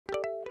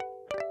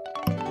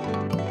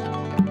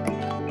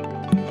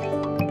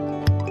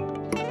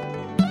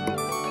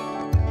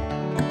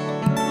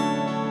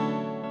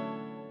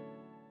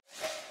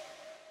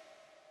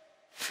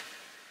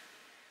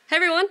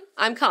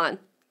I'm Khanh.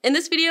 In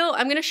this video,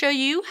 I'm going to show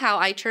you how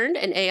I turned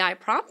an AI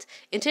prompt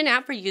into an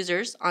app for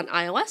users on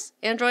iOS,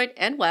 Android,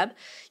 and web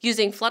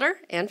using Flutter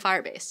and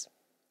Firebase.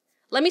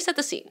 Let me set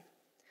the scene.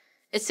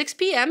 It's 6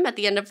 p.m. at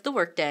the end of the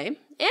workday,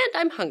 and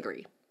I'm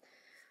hungry.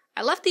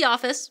 I left the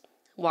office,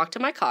 walked to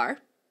my car,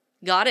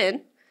 got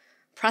in,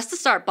 pressed the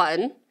start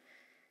button,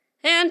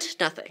 and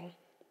nothing.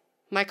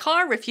 My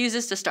car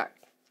refuses to start.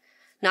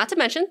 Not to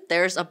mention,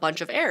 there's a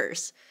bunch of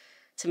errors.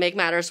 To make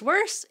matters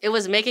worse, it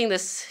was making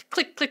this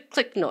click, click,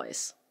 click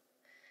noise.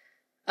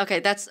 Okay,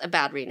 that's a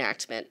bad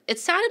reenactment. It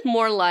sounded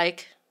more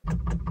like...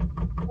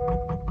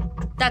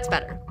 That's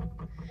better.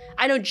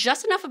 I know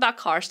just enough about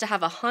cars to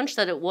have a hunch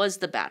that it was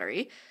the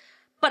battery,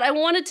 but I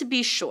wanted to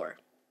be sure.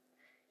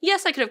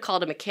 Yes, I could have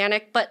called a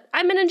mechanic, but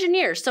I'm an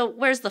engineer, so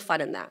where's the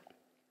fun in that?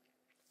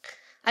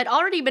 I'd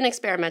already been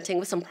experimenting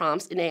with some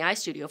prompts in AI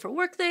Studio for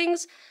work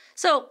things,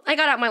 so I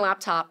got out my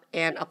laptop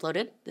and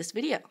uploaded this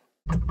video.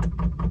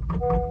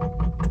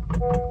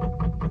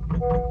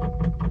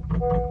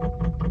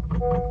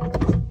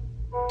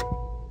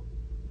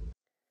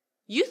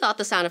 You thought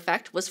the sound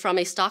effect was from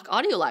a stock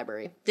audio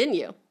library, didn't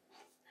you?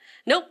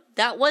 Nope,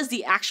 that was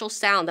the actual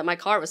sound that my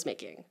car was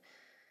making.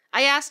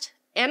 I asked,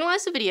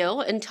 analyze the video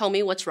and tell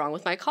me what's wrong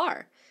with my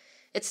car.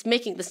 It's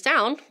making the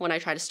sound when I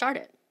try to start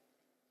it.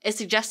 It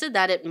suggested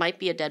that it might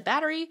be a dead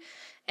battery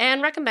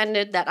and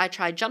recommended that I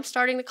try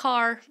jump-starting the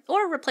car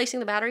or replacing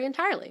the battery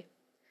entirely.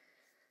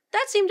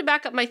 That seemed to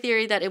back up my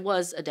theory that it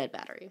was a dead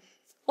battery.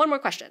 One more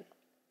question.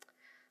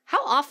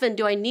 How often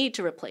do I need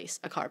to replace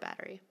a car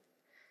battery?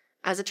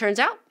 As it turns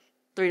out,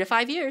 3 to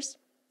 5 years.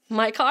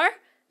 My car?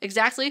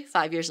 Exactly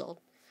 5 years old.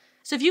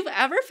 So if you've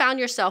ever found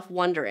yourself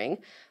wondering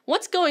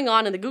what's going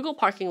on in the Google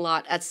parking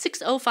lot at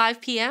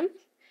 6:05 p.m.,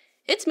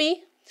 it's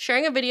me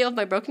sharing a video of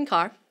my broken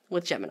car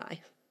with Gemini.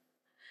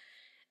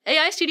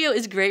 AI Studio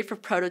is great for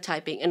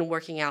prototyping and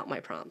working out my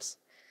prompts.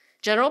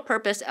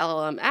 General-purpose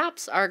LLM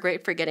apps are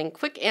great for getting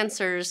quick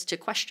answers to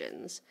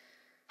questions.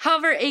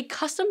 However, a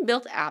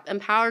custom-built app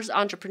empowers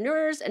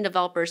entrepreneurs and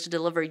developers to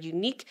deliver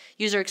unique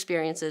user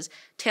experiences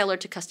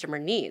tailored to customer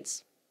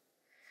needs.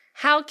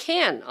 How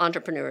can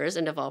entrepreneurs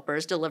and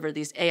developers deliver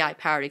these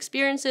AI-powered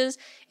experiences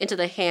into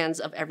the hands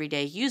of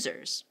everyday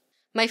users?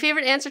 My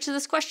favorite answer to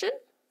this question?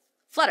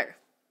 Flutter.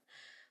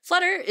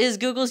 Flutter is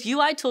Google's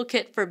UI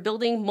toolkit for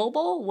building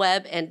mobile,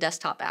 web, and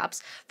desktop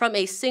apps from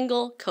a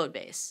single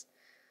codebase.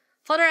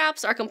 Flutter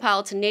apps are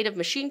compiled to native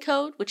machine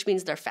code, which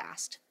means they're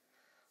fast.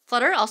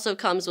 Flutter also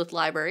comes with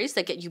libraries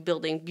that get you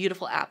building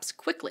beautiful apps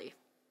quickly.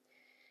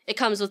 It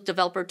comes with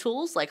developer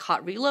tools like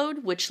Hot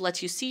Reload, which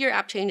lets you see your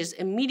app changes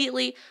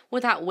immediately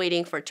without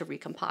waiting for it to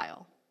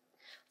recompile.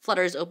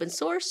 Flutter is open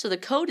source, so the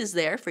code is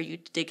there for you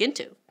to dig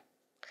into.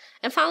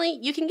 And finally,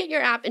 you can get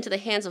your app into the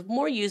hands of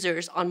more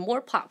users on more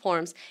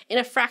platforms in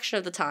a fraction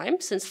of the time,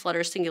 since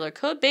Flutter's singular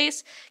code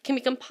base can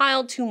be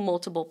compiled to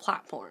multiple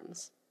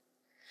platforms.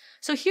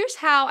 So here's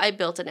how I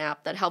built an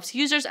app that helps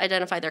users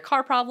identify their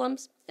car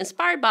problems,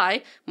 inspired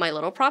by my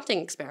little prompting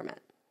experiment.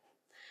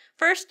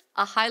 First,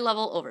 a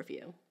high-level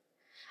overview.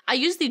 I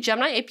used the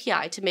Gemini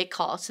API to make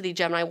calls to the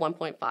Gemini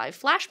 1.5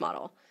 Flash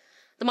model.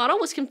 The model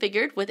was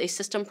configured with a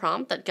system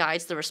prompt that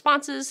guides the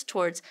responses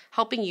towards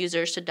helping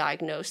users to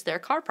diagnose their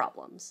car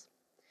problems.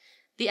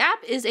 The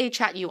app is a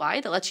chat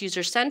UI that lets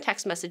users send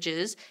text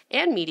messages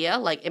and media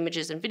like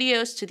images and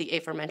videos to the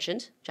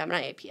aforementioned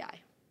Gemini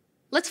API.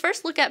 Let's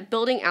first look at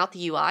building out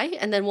the UI,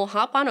 and then we'll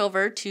hop on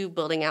over to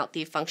building out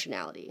the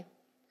functionality.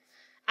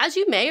 As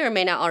you may or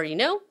may not already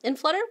know, in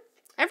Flutter,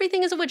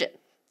 everything is a widget.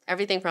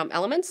 Everything from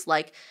elements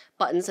like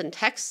buttons and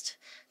text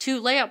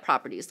to layout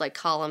properties like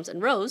columns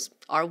and rows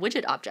are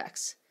widget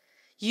objects.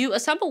 You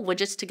assemble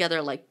widgets together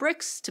like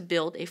bricks to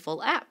build a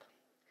full app.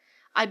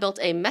 I built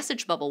a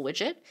message bubble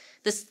widget,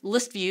 this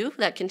list view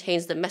that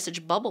contains the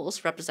message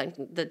bubbles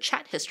representing the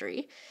chat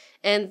history,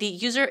 and the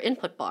user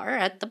input bar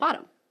at the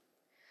bottom.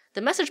 The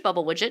message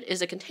bubble widget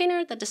is a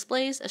container that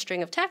displays a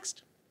string of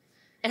text.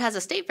 It has a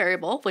state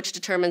variable, which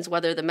determines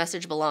whether the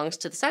message belongs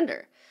to the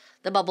sender.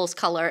 The bubble's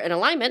color and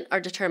alignment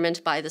are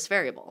determined by this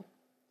variable.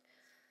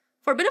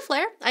 For a bit of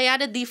flair, I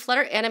added the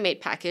Flutter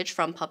Animate package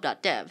from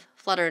pub.dev,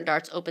 Flutter and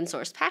Dart's open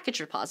source package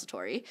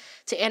repository,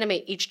 to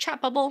animate each chat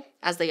bubble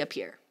as they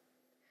appear.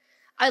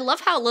 I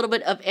love how a little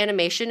bit of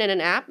animation in an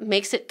app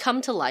makes it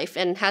come to life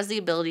and has the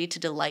ability to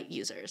delight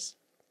users.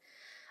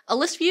 A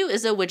list view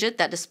is a widget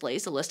that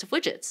displays a list of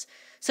widgets,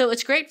 so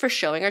it's great for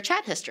showing our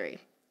chat history.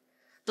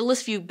 The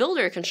list view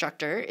builder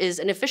constructor is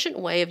an efficient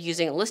way of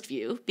using a list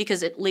view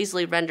because it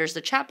lazily renders the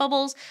chat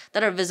bubbles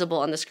that are visible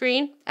on the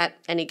screen at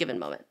any given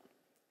moment.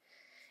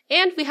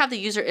 And we have the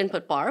user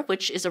input bar,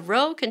 which is a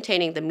row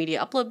containing the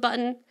media upload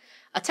button,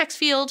 a text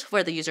field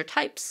where the user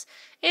types,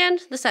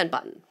 and the send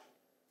button.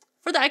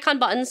 For the icon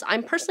buttons,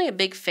 I'm personally a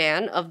big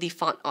fan of the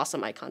Font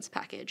Awesome Icons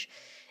package.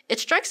 It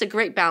strikes a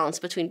great balance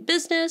between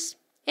business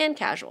and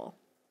casual.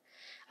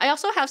 I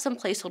also have some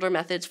placeholder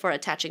methods for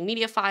attaching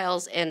media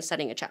files and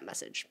sending a chat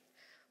message.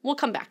 We'll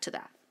come back to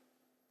that.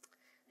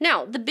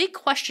 Now, the big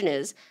question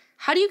is,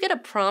 how do you get a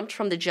prompt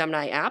from the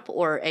Gemini app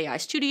or AI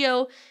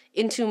Studio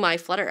into my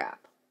Flutter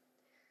app?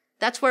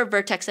 That's where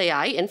Vertex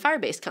AI in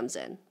Firebase comes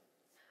in.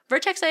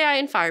 Vertex AI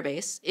in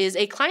Firebase is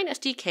a client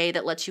SDK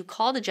that lets you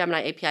call the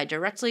Gemini API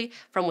directly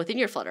from within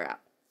your Flutter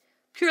app.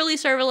 Purely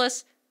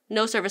serverless,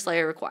 no service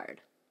layer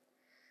required.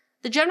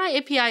 The Gemini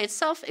API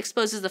itself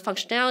exposes the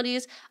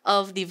functionalities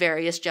of the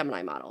various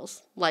Gemini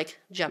models, like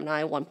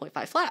Gemini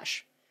 1.5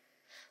 Flash.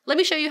 Let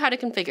me show you how to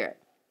configure it.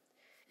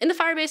 In the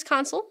Firebase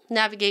console,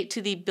 navigate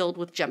to the Build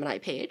with Gemini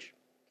page.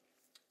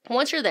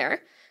 Once you're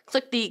there,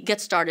 click the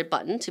Get Started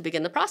button to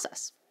begin the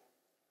process.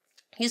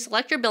 You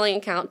select your billing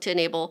account to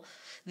enable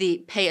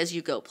the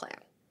pay-as-you-go plan.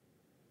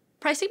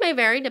 Pricing may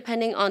vary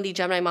depending on the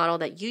Gemini model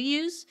that you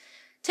use.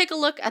 Take a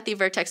look at the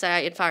Vertex AI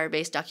in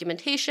Firebase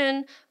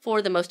documentation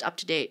for the most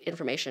up-to-date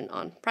information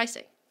on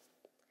pricing.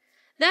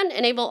 Then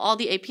enable all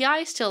the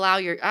APIs to allow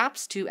your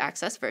apps to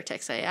access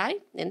Vertex AI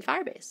in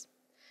Firebase.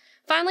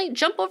 Finally,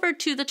 jump over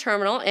to the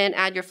terminal and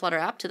add your Flutter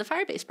app to the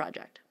Firebase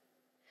project.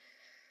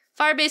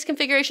 Firebase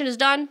configuration is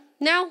done.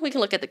 Now we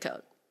can look at the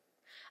code.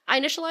 I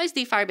initialized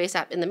the Firebase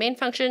app in the main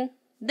function.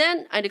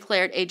 Then I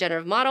declared a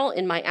generative model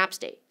in my app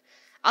state.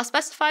 I'll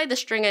specify the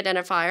string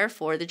identifier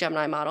for the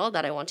Gemini model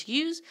that I want to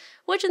use,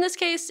 which in this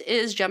case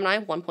is Gemini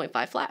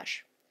 1.5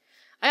 Flash.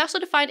 I also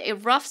defined a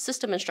rough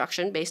system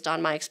instruction based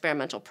on my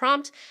experimental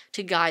prompt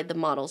to guide the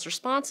model's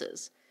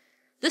responses.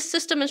 This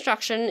system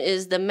instruction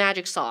is the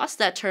magic sauce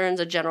that turns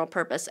a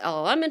general-purpose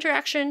LLM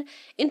interaction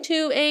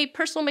into a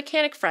personal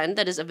mechanic friend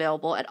that is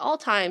available at all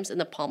times in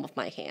the palm of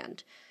my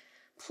hand.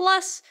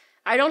 Plus,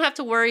 I don't have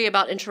to worry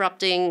about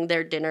interrupting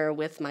their dinner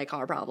with my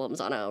car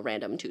problems on a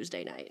random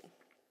Tuesday night.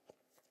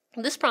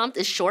 This prompt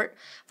is short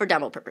for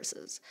demo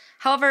purposes.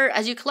 However,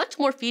 as you collect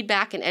more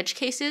feedback and edge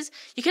cases,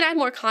 you can add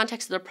more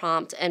context to the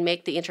prompt and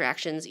make the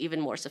interactions even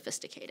more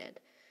sophisticated.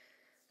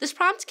 This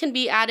prompt can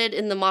be added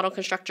in the model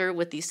constructor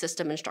with the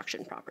system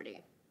instruction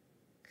property.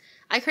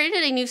 I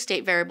created a new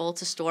state variable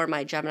to store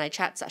my Gemini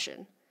chat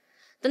session.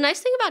 The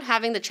nice thing about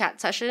having the chat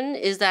session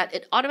is that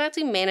it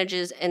automatically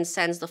manages and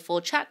sends the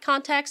full chat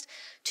context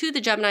to the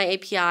Gemini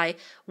API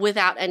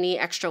without any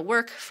extra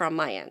work from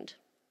my end.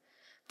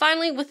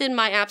 Finally, within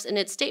my app's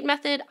init state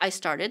method, I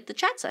started the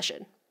chat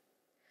session.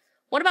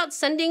 What about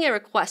sending a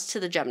request to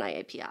the Gemini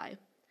API?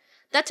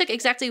 That took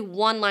exactly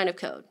one line of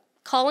code,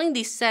 calling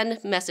the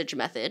send message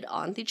method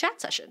on the chat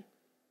session.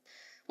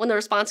 When the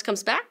response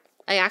comes back,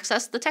 I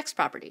access the text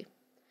property.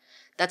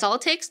 That's all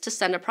it takes to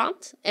send a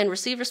prompt and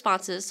receive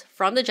responses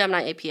from the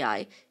Gemini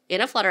API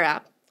in a Flutter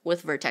app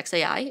with Vertex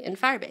AI in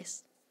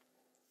Firebase.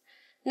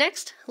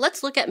 Next,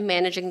 let's look at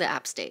managing the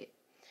app state.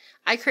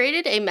 I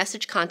created a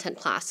message content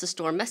class to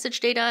store message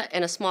data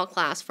and a small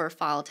class for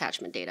file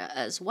attachment data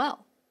as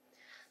well.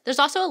 There's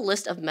also a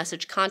list of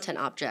message content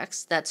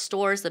objects that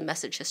stores the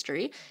message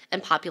history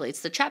and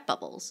populates the chat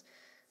bubbles.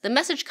 The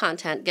message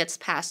content gets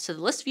passed to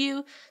the list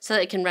view so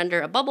that it can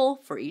render a bubble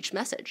for each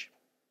message.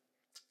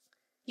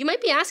 You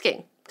might be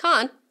asking,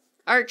 Khanh,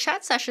 our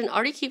chat session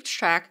already keeps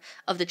track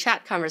of the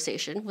chat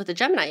conversation with the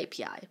Gemini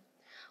API.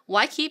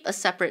 Why keep a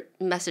separate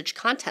message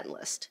content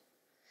list?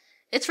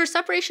 It's for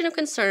separation of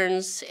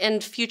concerns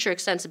and future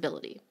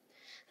extensibility.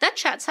 That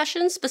chat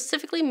session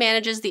specifically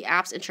manages the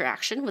app's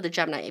interaction with the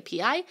Gemini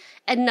API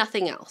and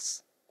nothing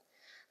else.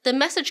 The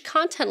message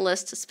content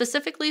list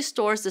specifically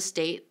stores the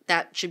state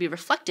that should be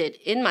reflected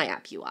in my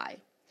app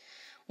UI.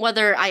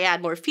 Whether I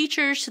add more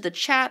features to the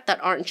chat that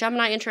aren't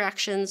Gemini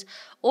interactions,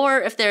 or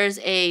if there's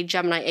a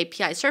Gemini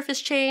API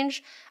surface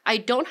change, I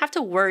don't have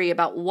to worry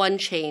about one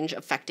change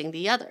affecting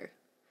the other.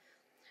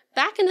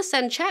 Back in the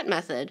send chat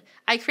method,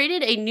 I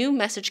created a new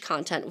message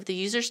content with the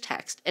user's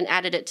text and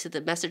added it to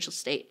the message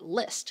state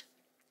list.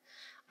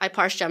 I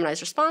parse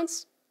Gemini's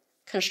response,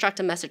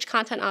 construct a message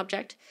content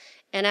object,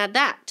 and add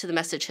that to the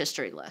message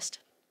history list.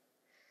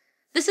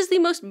 This is the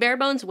most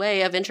bare-bones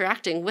way of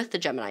interacting with the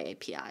Gemini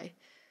API.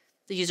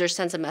 The user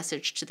sends a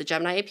message to the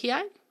Gemini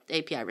API, the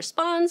API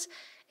responds,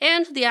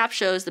 and the app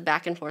shows the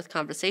back-and-forth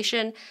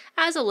conversation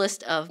as a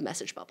list of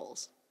message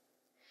bubbles.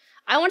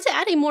 I wanted to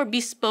add a more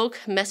bespoke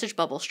message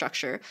bubble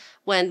structure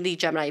when the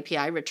Gemini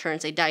API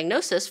returns a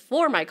diagnosis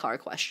for my car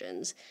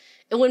questions.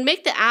 It would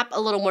make the app a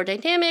little more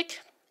dynamic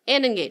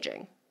and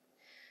engaging.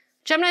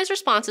 Gemini's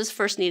responses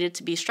first needed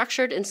to be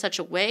structured in such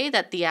a way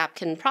that the app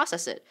can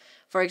process it,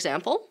 for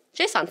example,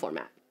 JSON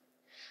format.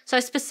 So I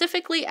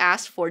specifically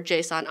asked for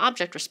JSON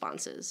object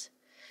responses.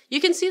 You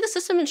can see the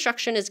system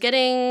instruction is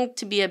getting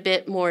to be a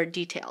bit more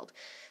detailed,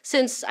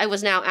 since I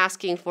was now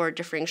asking for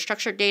differing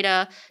structured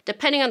data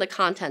depending on the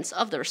contents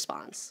of the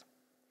response.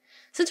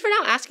 Since we're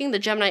now asking the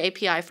Gemini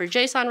API for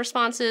JSON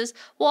responses,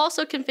 we'll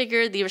also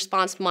configure the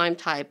response MIME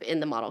type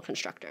in the model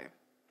constructor.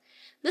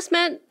 This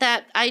meant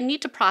that I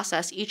need to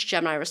process each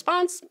Gemini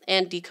response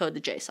and decode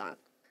the JSON.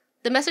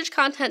 The message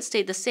content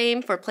stayed the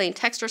same for plain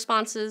text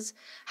responses.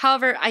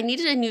 However, I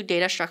needed a new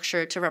data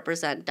structure to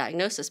represent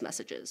diagnosis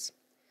messages.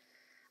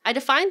 I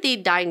defined the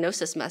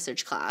diagnosis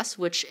message class,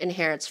 which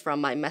inherits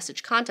from my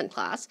message content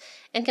class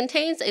and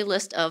contains a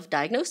list of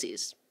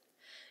diagnoses.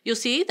 You'll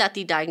see that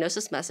the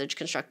diagnosis message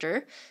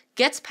constructor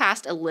gets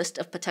past a list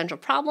of potential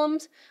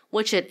problems,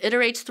 which it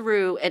iterates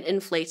through and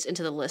inflates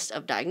into the list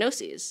of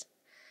diagnoses.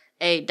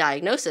 A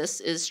diagnosis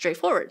is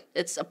straightforward.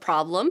 It's a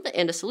problem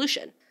and a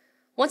solution.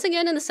 Once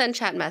again, in the send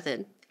chat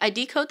method, I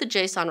decode the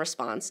JSON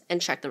response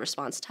and check the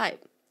response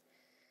type.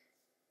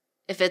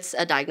 If it's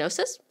a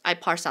diagnosis, I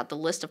parse out the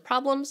list of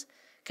problems,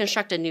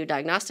 construct a new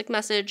diagnostic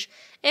message,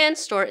 and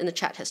store it in the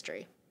chat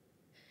history.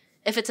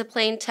 If it's a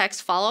plain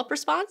text follow-up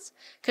response,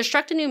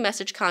 construct a new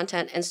message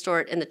content and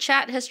store it in the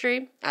chat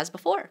history as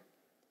before.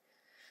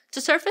 To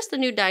surface the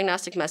new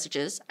diagnostic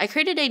messages, I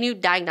created a new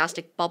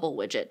diagnostic bubble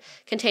widget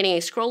containing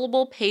a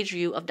scrollable page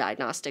view of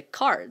diagnostic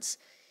cards.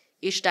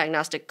 Each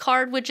diagnostic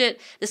card widget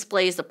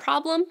displays the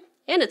problem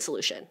and its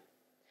solution.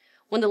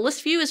 When the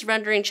list view is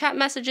rendering chat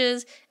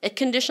messages, it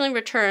conditionally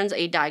returns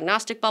a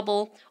diagnostic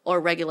bubble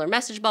or regular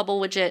message bubble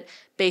widget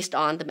based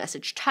on the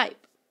message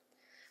type.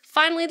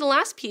 Finally, the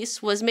last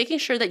piece was making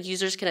sure that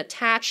users can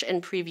attach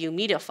and preview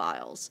media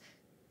files.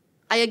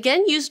 I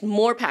again used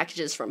more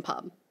packages from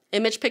Pub,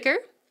 Image Picker,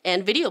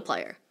 and Video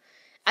Player.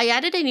 I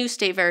added a new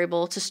state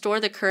variable to store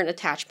the current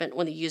attachment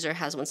when the user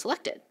has one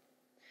selected.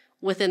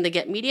 Within the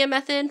getMedia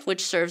method,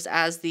 which serves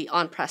as the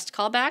onPressed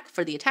callback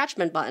for the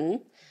attachment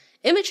button,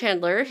 Image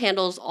Handler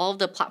handles all of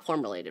the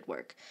platform-related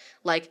work,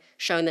 like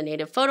showing the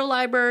native photo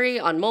library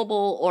on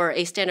mobile or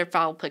a standard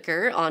file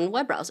picker on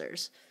web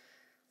browsers.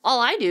 All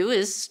I do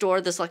is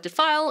store the selected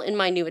file in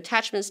my new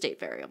attachment state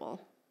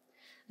variable.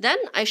 Then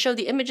I show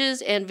the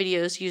images and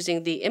videos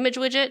using the image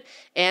widget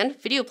and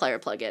video player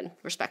plugin,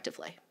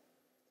 respectively.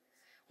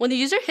 When the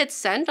user hits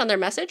send on their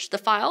message, the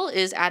file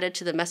is added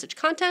to the message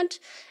content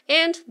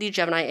and the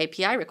Gemini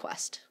API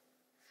request.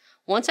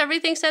 Once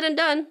everything's said and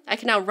done, I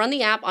can now run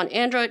the app on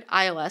Android,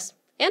 iOS,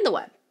 and the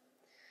web.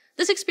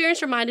 This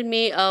experience reminded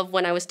me of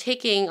when I was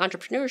taking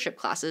entrepreneurship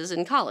classes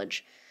in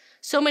college.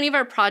 So many of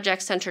our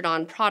projects centered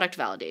on product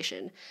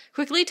validation,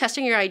 quickly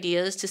testing your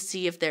ideas to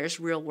see if there's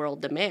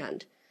real-world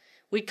demand.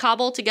 We'd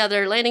cobble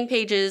together landing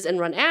pages and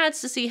run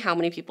ads to see how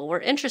many people were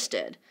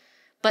interested.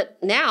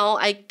 But now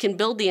I can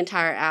build the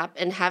entire app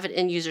and have it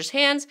in users'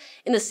 hands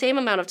in the same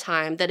amount of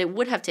time that it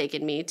would have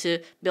taken me to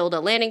build a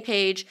landing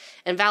page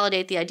and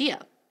validate the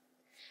idea.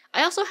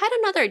 I also had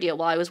another idea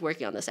while I was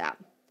working on this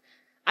app.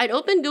 I'd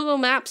opened Google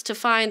Maps to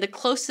find the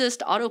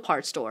closest auto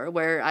parts store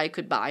where I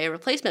could buy a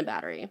replacement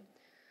battery.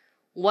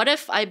 What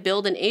if I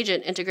build an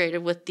agent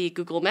integrated with the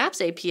Google Maps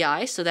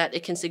API so that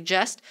it can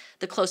suggest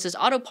the closest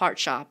auto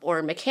parts shop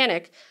or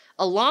mechanic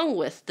along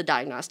with the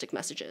diagnostic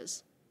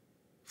messages?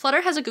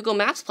 Flutter has a Google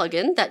Maps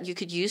plugin that you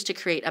could use to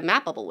create a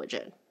map bubble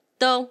widget,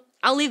 though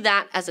I'll leave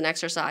that as an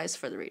exercise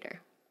for the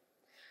reader.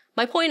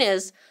 My point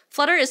is,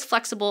 Flutter is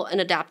flexible and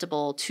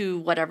adaptable to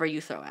whatever you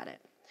throw at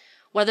it,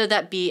 whether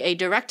that be a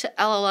direct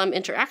LLM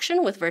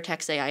interaction with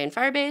Vertex AI and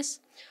Firebase,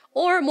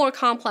 or more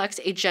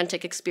complex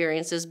agentic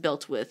experiences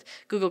built with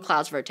Google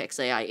Cloud's Vertex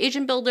AI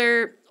Agent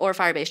Builder or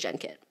Firebase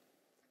GenKit.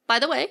 By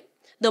the way,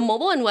 the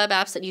mobile and web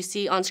apps that you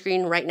see on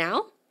screen right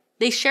now,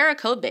 they share a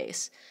code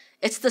base.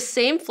 It's the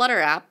same Flutter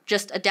app,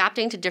 just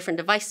adapting to different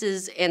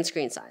devices and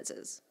screen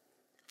sizes.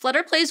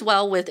 Flutter plays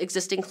well with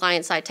existing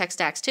client-side tech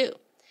stacks too.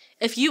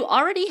 If you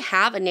already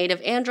have a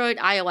native Android,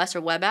 iOS, or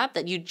web app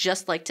that you'd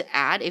just like to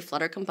add a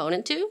Flutter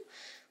component to,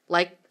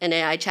 like an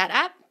AI chat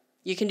app,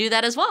 you can do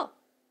that as well.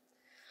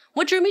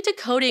 What drew me to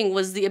coding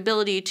was the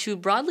ability to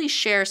broadly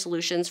share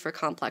solutions for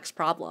complex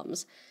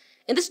problems.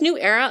 In this new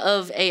era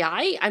of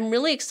AI, I'm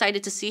really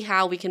excited to see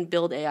how we can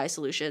build AI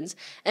solutions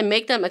and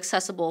make them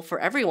accessible for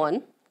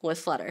everyone with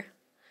Flutter.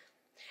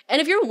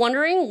 And if you're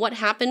wondering what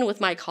happened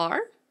with my car,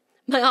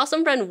 my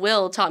awesome friend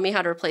Will taught me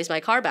how to replace my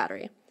car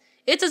battery.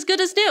 It's as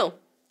good as new.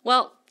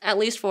 Well, at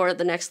least for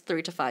the next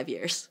 3 to 5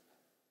 years.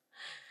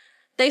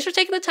 Thanks for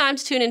taking the time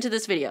to tune into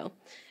this video.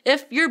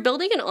 If you're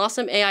building an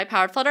awesome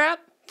AI-powered Flutter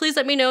app, please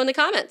let me know in the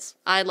comments.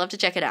 I'd love to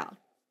check it out.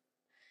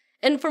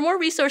 And for more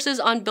resources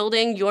on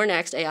building your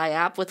next AI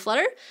app with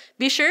Flutter,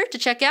 be sure to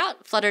check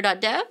out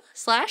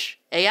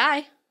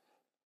flutter.dev/AI.